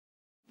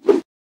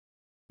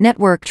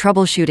Network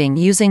troubleshooting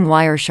using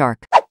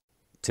Wireshark.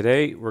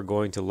 Today, we're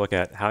going to look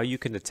at how you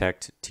can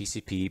detect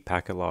TCP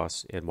packet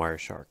loss in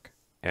Wireshark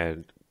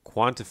and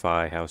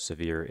quantify how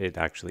severe it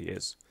actually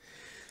is.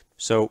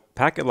 So,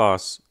 packet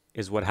loss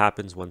is what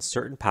happens when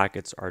certain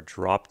packets are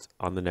dropped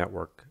on the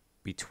network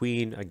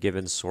between a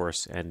given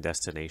source and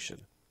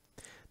destination.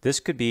 This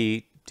could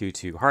be due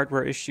to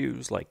hardware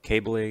issues like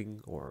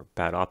cabling or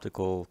bad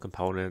optical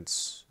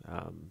components,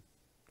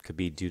 could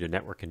be due to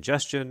network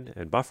congestion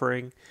and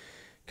buffering,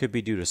 could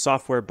be due to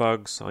software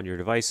bugs on your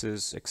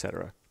devices,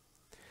 etc.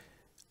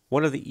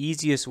 One of the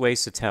easiest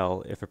ways to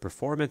tell if a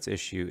performance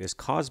issue is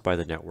caused by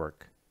the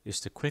network is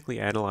to quickly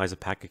analyze a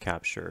packet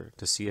capture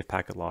to see if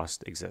packet loss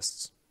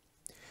exists.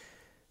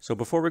 So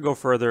before we go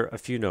further, a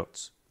few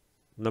notes.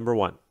 Number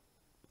one,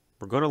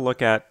 we're going to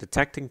look at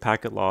detecting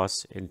packet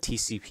loss in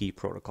TCP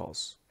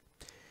protocols.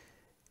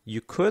 You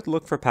could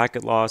look for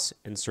packet loss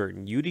in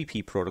certain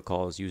UDP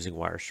protocols using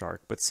Wireshark,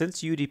 but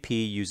since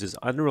UDP uses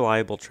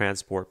unreliable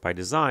transport by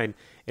design,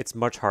 it's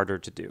much harder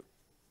to do.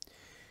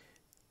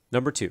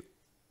 Number two,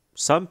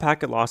 some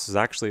packet loss is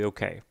actually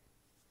okay.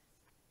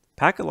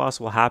 Packet loss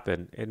will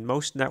happen in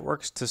most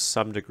networks to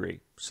some degree,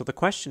 so the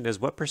question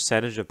is what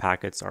percentage of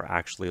packets are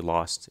actually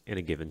lost in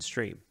a given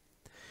stream?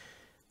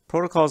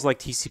 Protocols like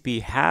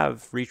TCP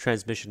have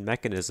retransmission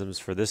mechanisms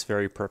for this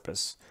very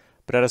purpose,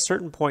 but at a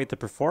certain point the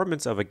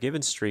performance of a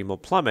given stream will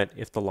plummet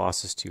if the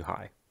loss is too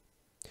high.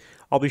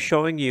 I'll be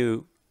showing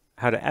you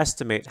how to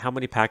estimate how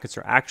many packets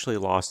are actually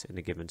lost in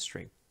a given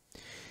stream.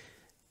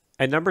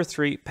 And number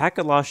three,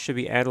 packet loss should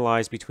be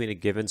analyzed between a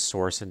given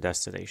source and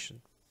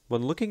destination.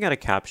 When looking at a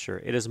capture,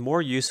 it is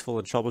more useful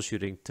in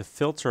troubleshooting to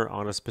filter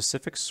on a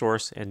specific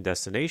source and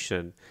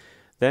destination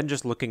than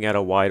just looking at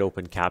a wide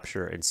open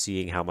capture and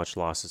seeing how much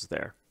loss is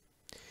there.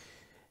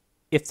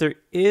 If there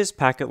is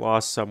packet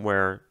loss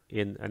somewhere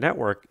in a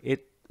network,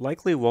 it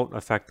likely won't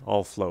affect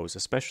all flows,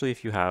 especially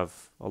if you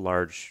have a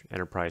large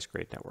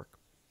enterprise-grade network.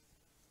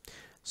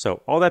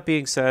 So all that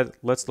being said,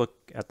 let's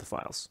look at the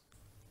files.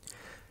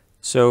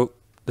 So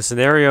the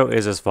scenario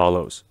is as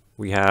follows.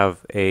 We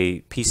have a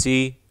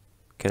PC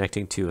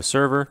connecting to a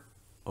server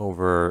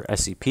over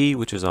SCP,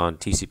 which is on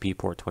TCP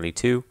port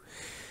 22,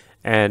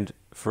 and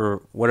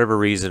for whatever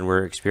reason,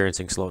 we're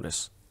experiencing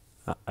slowness.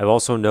 I've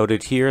also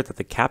noted here that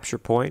the capture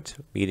point,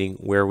 meaning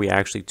where we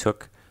actually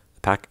took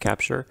the packet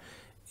capture,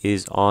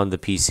 is on the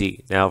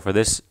PC. Now for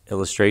this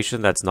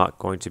illustration, that's not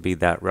going to be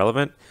that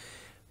relevant,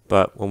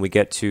 but when we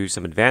get to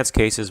some advanced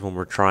cases, when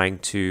we're trying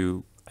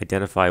to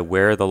identify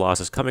where the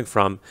loss is coming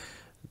from,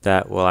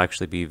 that will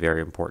actually be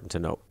very important to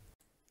note.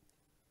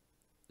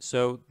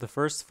 So the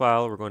first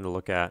file we're going to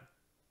look at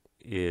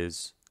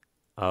is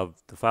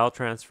of the file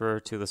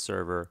transfer to the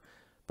server,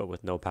 but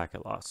with no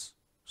packet loss.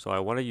 So I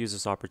want to use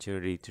this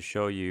opportunity to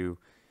show you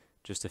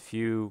just a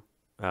few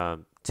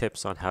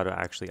tips on how to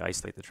actually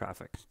isolate the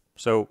traffic.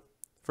 So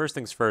first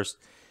things first,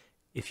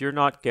 if you're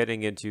not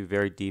getting into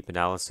very deep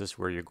analysis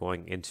where you're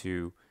going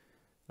into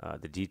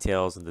the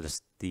details and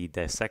the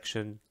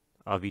dissection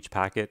of each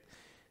packet,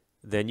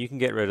 then you can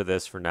get rid of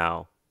this for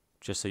now,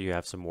 just so you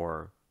have some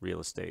more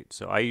real estate.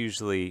 So I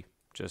usually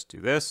just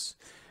do this.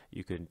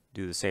 You can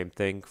do the same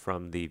thing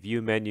from the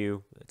view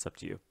menu. It's up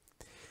to you.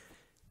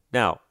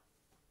 Now,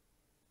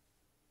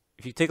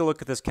 if you take a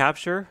look at this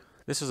capture,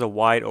 this is a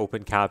wide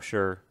open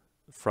capture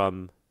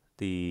from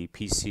the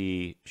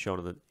PC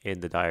shown in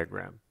the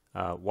diagram.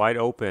 Wide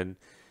open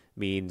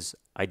means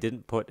I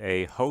didn't put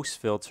a host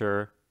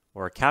filter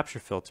or a capture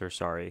filter,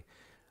 sorry,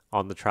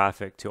 on the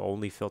traffic to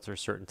only filter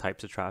certain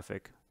types of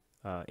traffic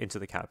into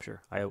the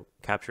capture. I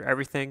capture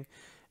everything,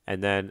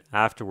 and then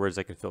afterwards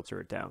I can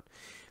filter it down.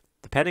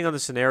 Depending on the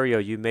scenario,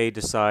 you may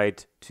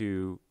decide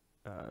to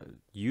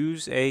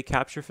use a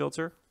capture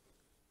filter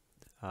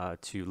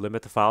to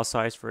limit the file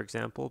size, for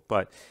example,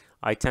 but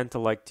I tend to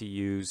like to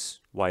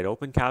use wide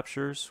open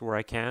captures where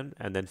I can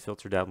and then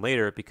filter down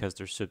later because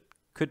there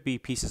could be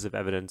pieces of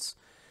evidence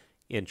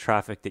in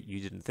traffic that you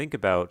didn't think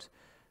about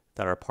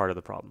that are part of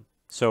the problem.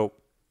 So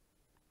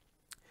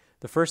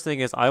the first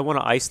thing is I want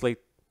to isolate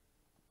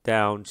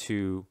down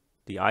to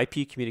the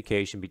IP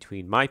communication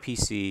between my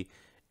PC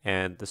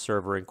and the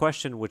server in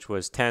question, which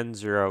was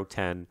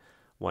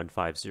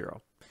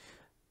 10.0.10.150.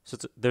 So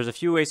there's a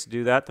few ways to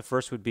do that. The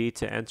first would be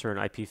to enter an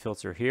IP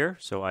filter here.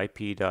 So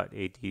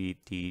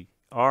ip.addr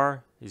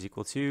is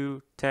equal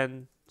to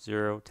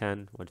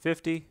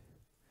 10.0.10.150.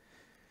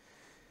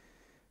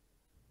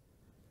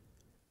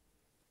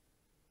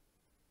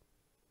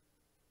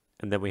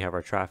 And then we have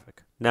our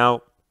traffic.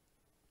 Now,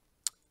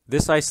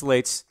 this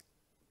isolates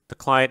the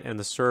client and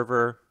the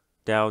server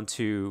down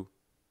to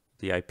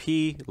the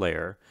IP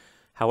layer.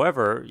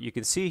 However, you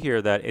can see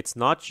here that it's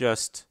not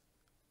just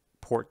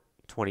port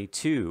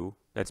 22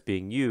 that's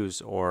being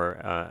used or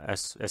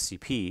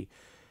SCP.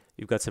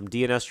 You've got some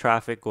DNS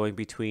traffic going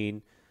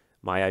between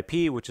my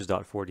IP, which is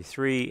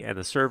 .43, and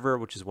the server,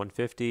 which is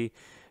 150.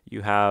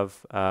 You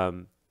have,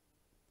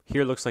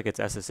 here looks like it's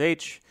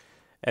SSH,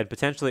 and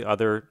potentially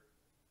other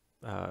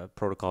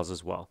protocols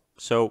as well.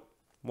 So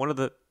one of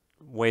the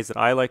ways that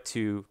I like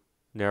to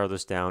narrow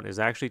this down is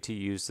actually to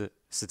use the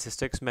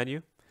statistics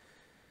menu.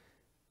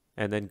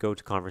 and then go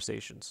to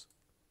conversations.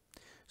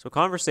 So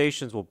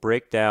conversations will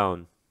break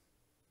down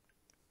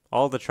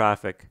all the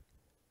traffic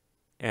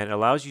and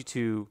allows you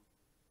to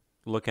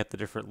look at the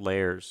different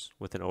layers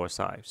within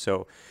OSI.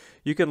 So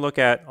you can look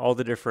at all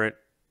the different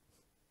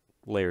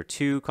layer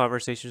 2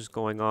 conversations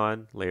going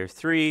on, layer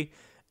 3,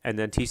 and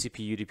then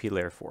TCP UDP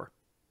layer 4.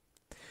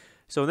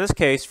 So in this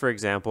case, for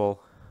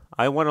example,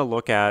 I want to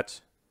look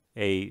at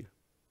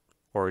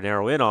or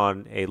narrow in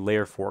on a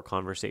layer 4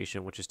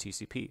 conversation, which is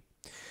TCP.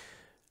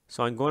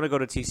 So I'm going to go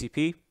to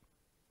TCP,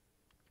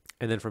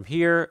 and then from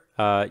here,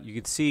 you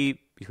can see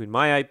between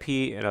my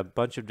IP and a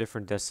bunch of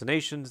different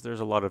destinations, there's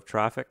a lot of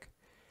traffic.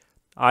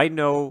 I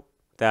know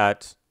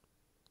that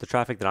the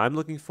traffic that I'm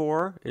looking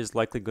for is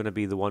likely going to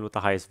be the one with the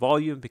highest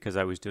volume because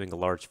I was doing a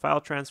large file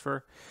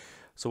transfer.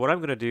 So what I'm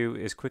going to do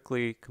is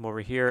quickly come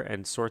over here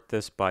and sort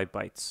this by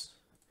bytes.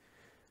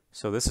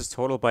 So this is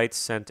total bytes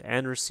sent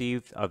and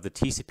received of the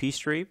TCP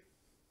stream.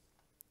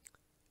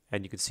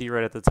 And you can see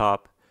right at the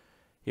top,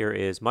 here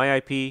is my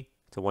IP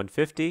to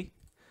 150.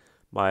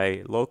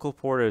 My local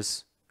port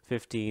is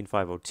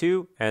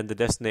 15502, and the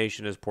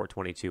destination is port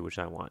 22, which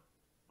I want.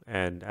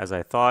 And as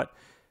I thought,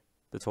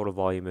 the total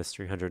volume is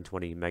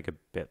 320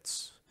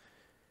 megabits.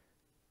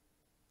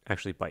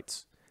 Actually,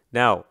 bytes.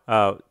 Now,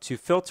 to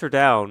filter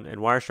down in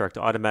Wireshark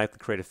to automatically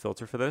create a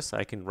filter for this,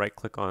 I can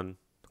right-click on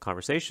the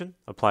conversation,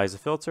 apply as a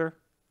filter,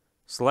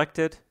 select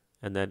it,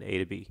 and then A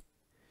to B.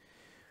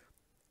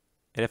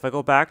 And if I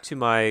go back to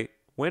my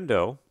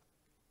window,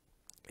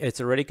 it's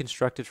already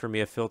constructed for me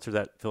a filter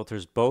that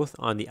filters both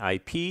on the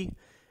IP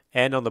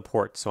and on the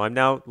port. So I'm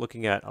now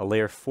looking at a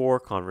layer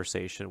 4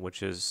 conversation,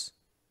 which is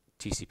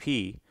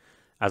TCP,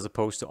 as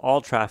opposed to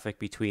all traffic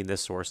between this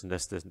source and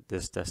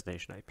this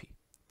destination IP.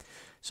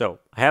 So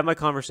I have my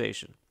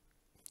conversation.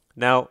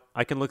 Now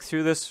I can look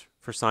through this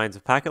for signs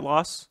of packet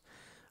loss.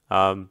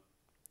 And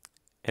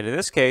in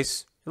this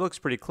case, it looks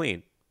pretty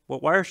clean.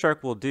 What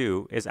Wireshark will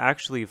do is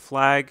actually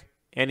flag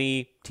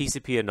any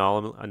TCP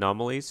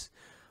anomalies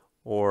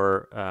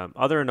or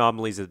other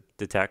anomalies it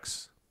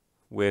detects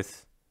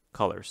with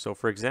colors. So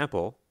for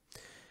example,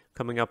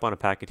 coming up on a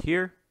packet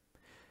here,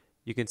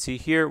 you can see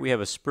here we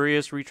have a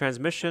spurious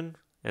retransmission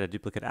and a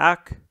duplicate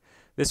ACK.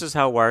 This is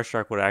how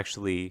Wireshark would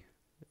actually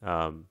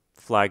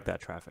flag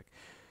that traffic.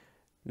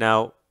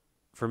 Now,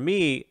 for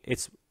me,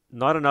 it's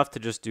not enough to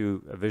just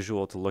do a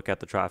visual to look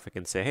at the traffic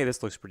and say, hey,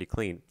 this looks pretty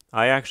clean.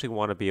 I actually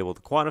want to be able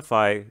to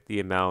quantify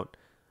the amount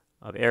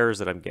of errors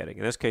that I'm getting.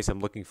 In this case, I'm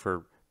looking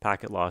for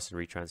packet loss and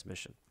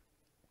retransmission.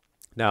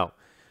 Now,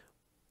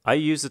 I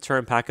use the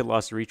term packet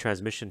loss and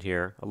retransmission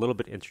here a little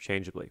bit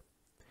interchangeably.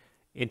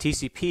 In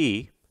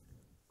TCP,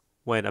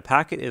 when a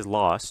packet is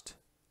lost,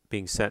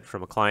 being sent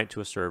from a client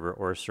to a server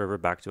or a server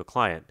back to a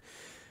client,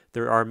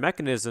 there are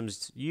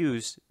mechanisms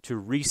used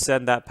to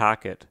resend that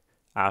packet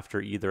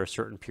after either a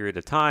certain period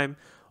of time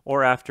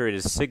or after it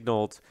is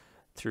signaled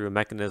through a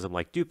mechanism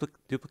like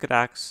duplicate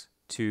ACKs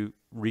to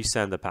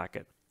resend the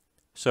packet.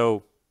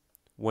 So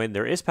when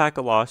there is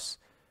packet loss,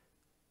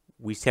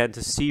 we tend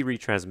to see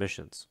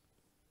retransmissions.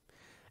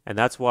 And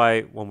that's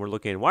why when we're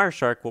looking at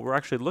Wireshark, what we're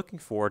actually looking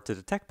for to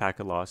detect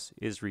packet loss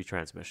is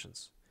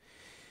retransmissions.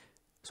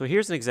 So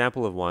here's an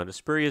example of one, a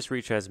spurious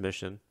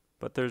retransmission,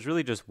 but there's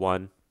really just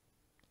one.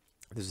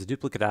 There's a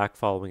duplicate ACK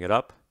following it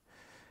up.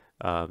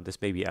 This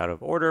may be out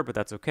of order, but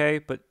that's okay.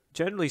 But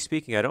generally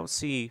speaking, I don't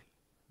see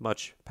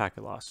much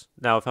packet loss.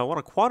 Now, if I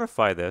want to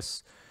quantify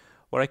this,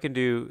 what I can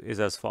do is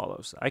as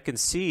follows. I can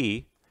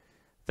see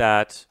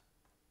that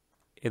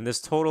in this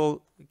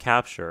total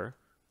capture,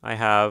 I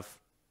have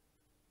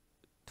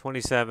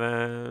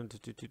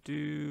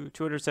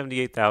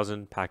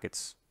 278,000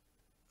 packets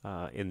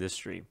in this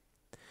stream.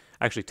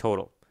 Actually,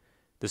 total.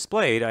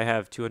 Displayed, I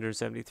have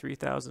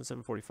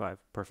 273,745.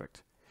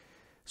 Perfect.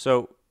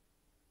 So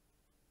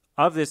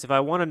of this, if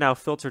I want to now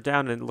filter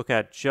down and look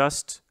at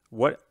just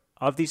what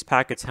of these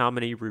packets, how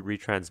many were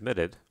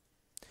retransmitted,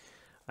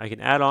 I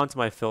can add on to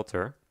my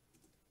filter.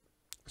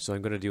 So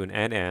I'm going to do an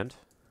and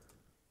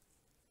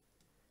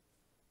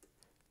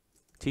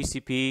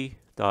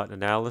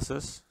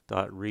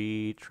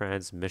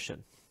tcp.analysis.retransmission.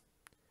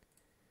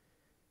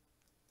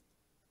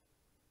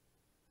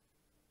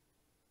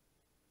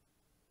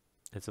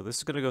 And so this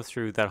is going to go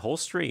through that whole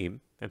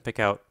stream and pick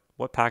out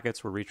what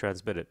packets were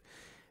retransmitted.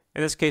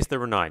 In this case, there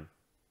were 9.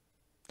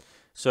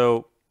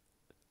 So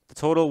the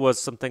total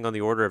was something on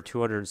the order of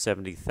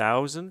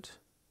 270,000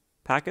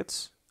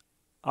 packets.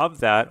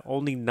 Of that,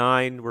 only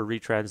 9 were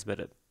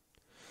retransmitted.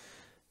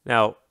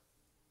 Now,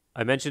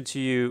 I mentioned to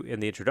you in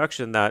the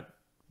introduction that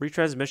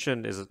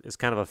retransmission is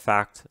kind of a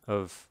fact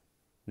of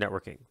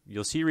networking.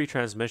 You'll see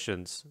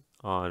retransmissions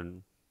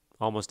on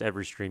almost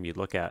every stream you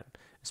look at,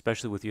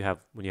 especially when you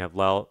have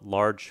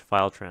large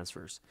file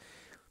transfers.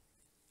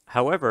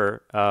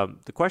 However,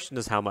 the question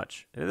is how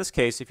much. And in this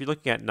case, if you're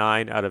looking at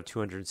 9 out of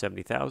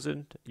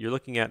 270,000, you're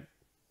looking at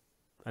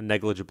a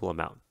negligible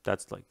amount.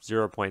 That's like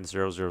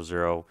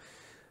 0.000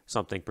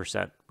 something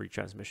percent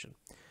retransmission.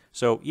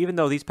 So even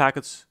though these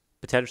packets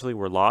potentially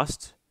were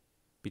lost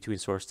between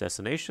source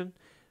destination,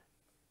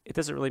 it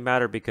doesn't really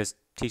matter because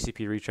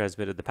TCP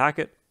retransmitted the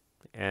packet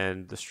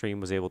and the stream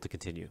was able to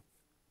continue.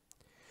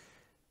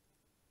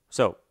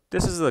 So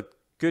this is a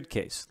good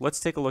case. Let's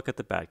take a look at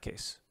the bad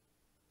case.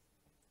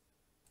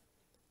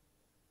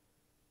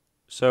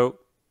 So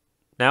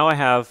now I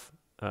have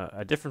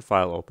a different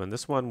file open,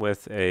 this one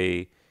with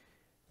a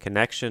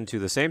connection to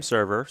the same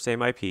server,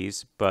 same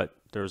IPs, but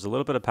there's a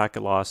little bit of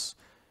packet loss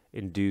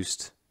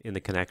induced in the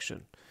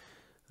connection.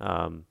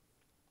 And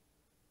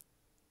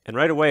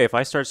right away, if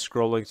I start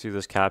scrolling through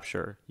this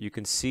capture, you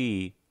can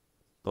see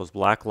those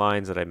black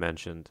lines that I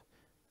mentioned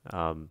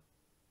that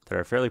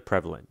are fairly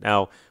prevalent.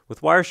 Now,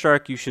 with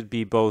Wireshark, you should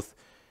be both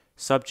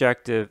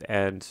subjective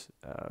and,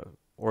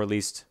 or at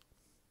least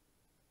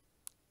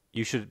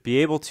you should be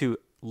able to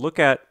look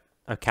at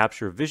a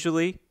capture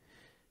visually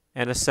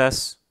and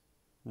assess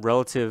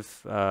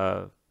relative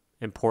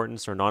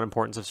importance or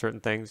non-importance of certain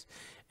things.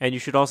 And you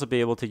should also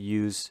be able to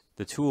use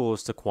the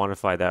tools to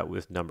quantify that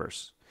with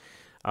numbers.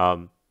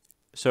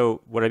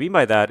 So what I mean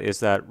by that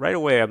is that right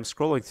away I'm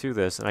scrolling through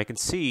this and I can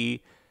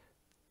see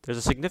there's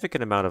a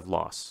significant amount of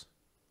loss,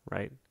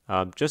 right?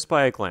 Just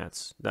by a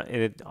glance.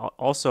 And it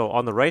also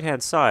on the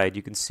right-hand side,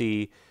 you can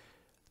see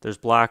there's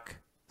black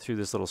through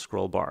this little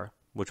scroll bar,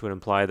 which would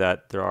imply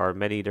that there are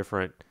many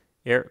different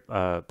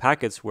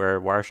packets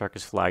where Wireshark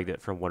has flagged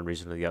it from one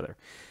reason or the other.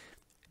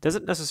 It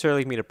doesn't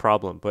necessarily mean a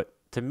problem, but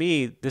to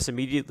me, this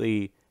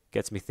immediately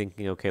gets me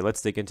thinking, okay,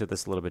 let's dig into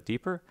this a little bit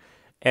deeper.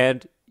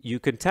 And you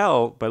can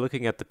tell by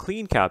looking at the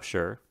clean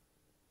capture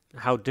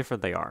how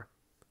different they are,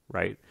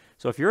 right?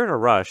 So if you're in a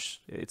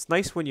rush, it's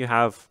nice when you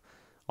have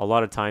a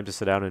lot of time to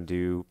sit down and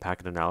do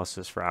packet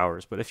analysis for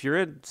hours. But if you're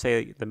in,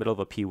 say, the middle of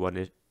a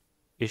P1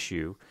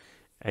 issue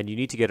and you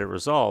need to get it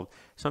resolved,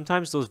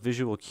 sometimes those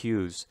visual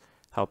cues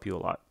help you a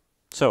lot.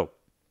 So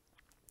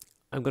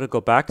I'm going to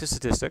go back to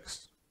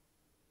statistics.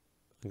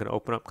 I'm going to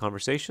open up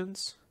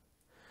conversations.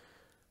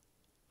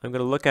 I'm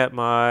going to look at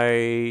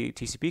my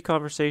TCP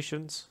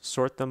conversations,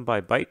 sort them by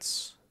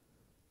bytes.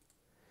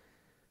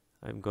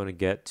 I'm going to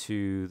get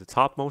to the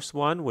topmost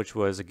one, which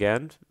was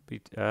again,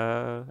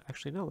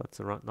 actually no, that's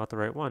not the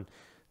right one.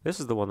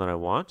 This is the one that I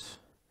want.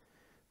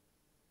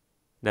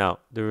 Now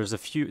there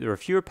were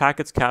fewer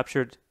packets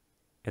captured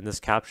in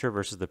this capture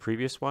versus the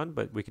previous one,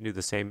 but we can do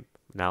the same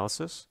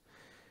analysis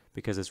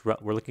because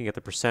we're looking at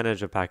the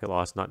percentage of packet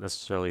loss, not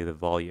necessarily the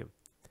volume.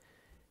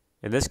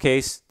 In this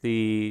case,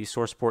 the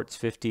source port is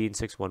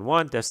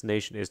 15611,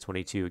 destination is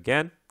 22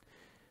 again,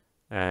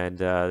 and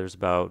there's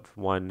about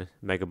 1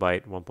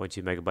 megabyte,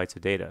 1.2 megabytes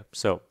of data.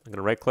 So I'm going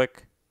to right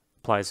click,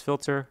 apply as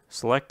filter,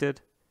 selected,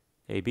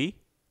 AB,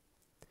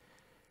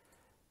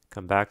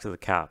 come back to the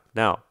cap.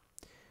 Now,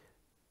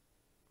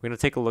 we're going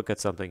to take a look at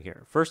something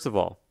here. First of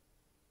all,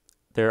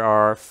 there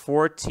are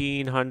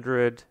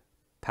 1,400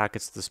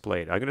 packets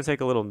displayed. I'm going to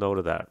take a little note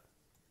of that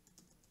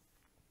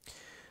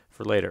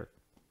for later.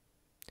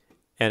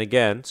 And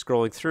again,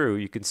 scrolling through,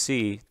 you can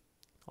see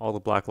all the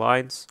black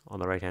lines on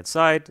the right-hand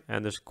side,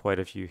 and there's quite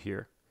a few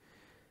here.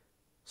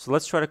 So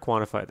let's try to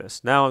quantify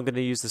this. Now I'm going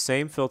to use the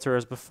same filter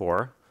as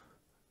before.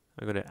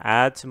 I'm going to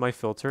add to my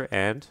filter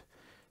and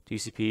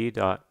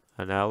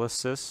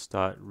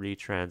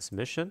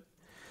tcp.analysis.retransmission,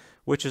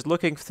 which is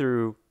looking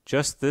through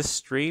just this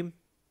stream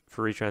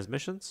for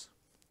retransmissions.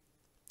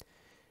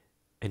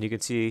 And you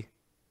can see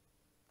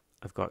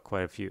I've got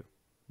quite a few,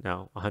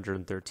 now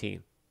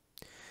 113.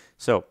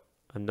 So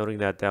I'm noting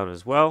that down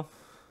as well.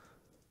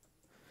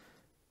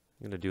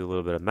 I'm going to do a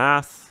little bit of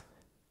math.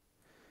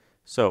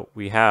 So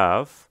we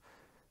have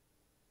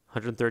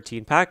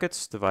 113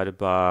 packets divided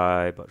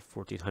by about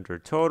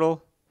 1,400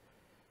 total.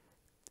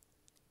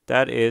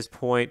 That is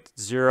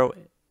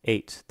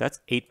 0.08. That's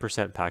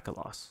 8% packet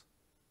loss.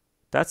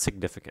 That's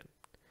significant.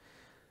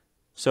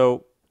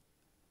 So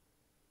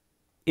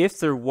if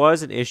there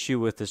was an issue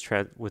with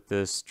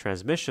this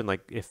transmission,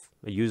 like if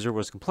a user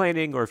was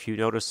complaining or if you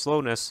noticed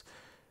slowness,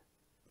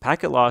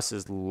 packet loss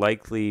is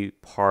likely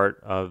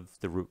part of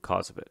the root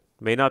cause of it.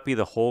 May not be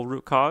the whole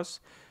root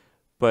cause,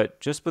 but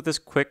just with this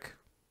quick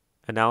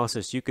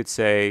analysis, you could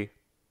say,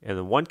 in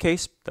the one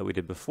case that we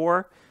did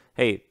before,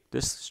 hey,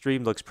 this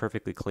stream looks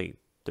perfectly clean.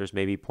 There's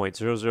maybe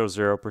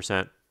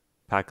 0.000%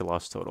 packet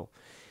loss total.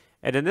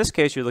 And in this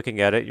case, you're looking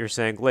at it, you're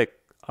saying, like,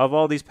 of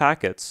all these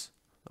packets,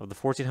 of the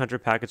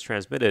 1,400 packets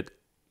transmitted,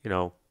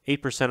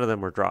 8% of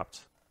them were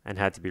dropped and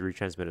had to be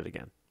retransmitted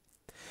again.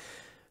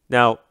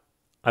 Now,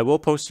 I will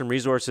post some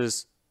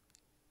resources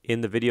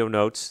in the video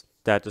notes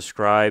that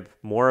describe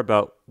more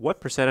about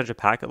what percentage of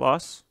packet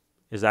loss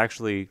is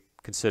actually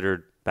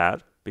considered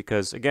bad,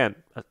 because again,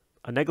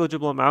 a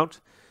negligible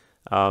amount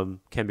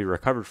can be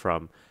recovered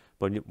from,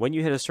 but when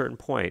you hit a certain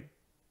point,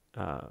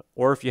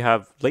 or if you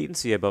have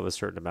latency above a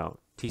certain amount,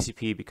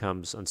 TCP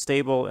becomes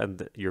unstable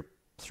and your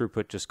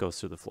throughput just goes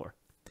through the floor.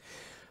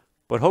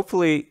 But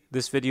hopefully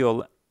this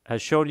video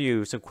has shown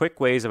you some quick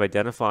ways of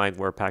identifying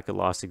where packet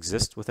loss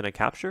exists within a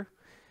capture.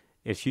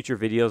 In future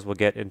videos, we'll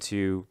get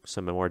into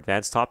some more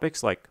advanced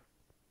topics like,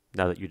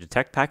 now that you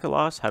detect packet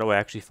loss, how do I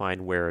actually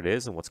find where it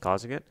is and what's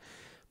causing it?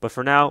 But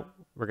for now,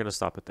 we're going to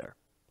stop it there.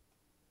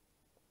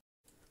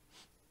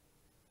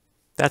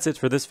 That's it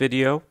for this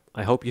video.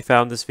 I hope you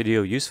found this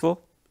video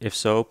useful. If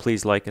so,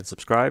 please like and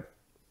subscribe.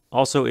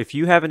 Also, if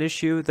you have an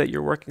issue that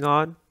you're working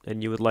on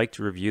and you would like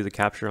to review the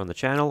capture on the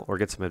channel or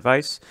get some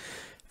advice,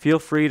 feel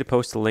free to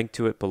post a link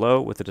to it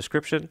below with the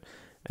description,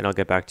 and I'll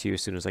get back to you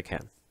as soon as I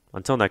can.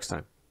 Until next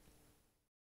time.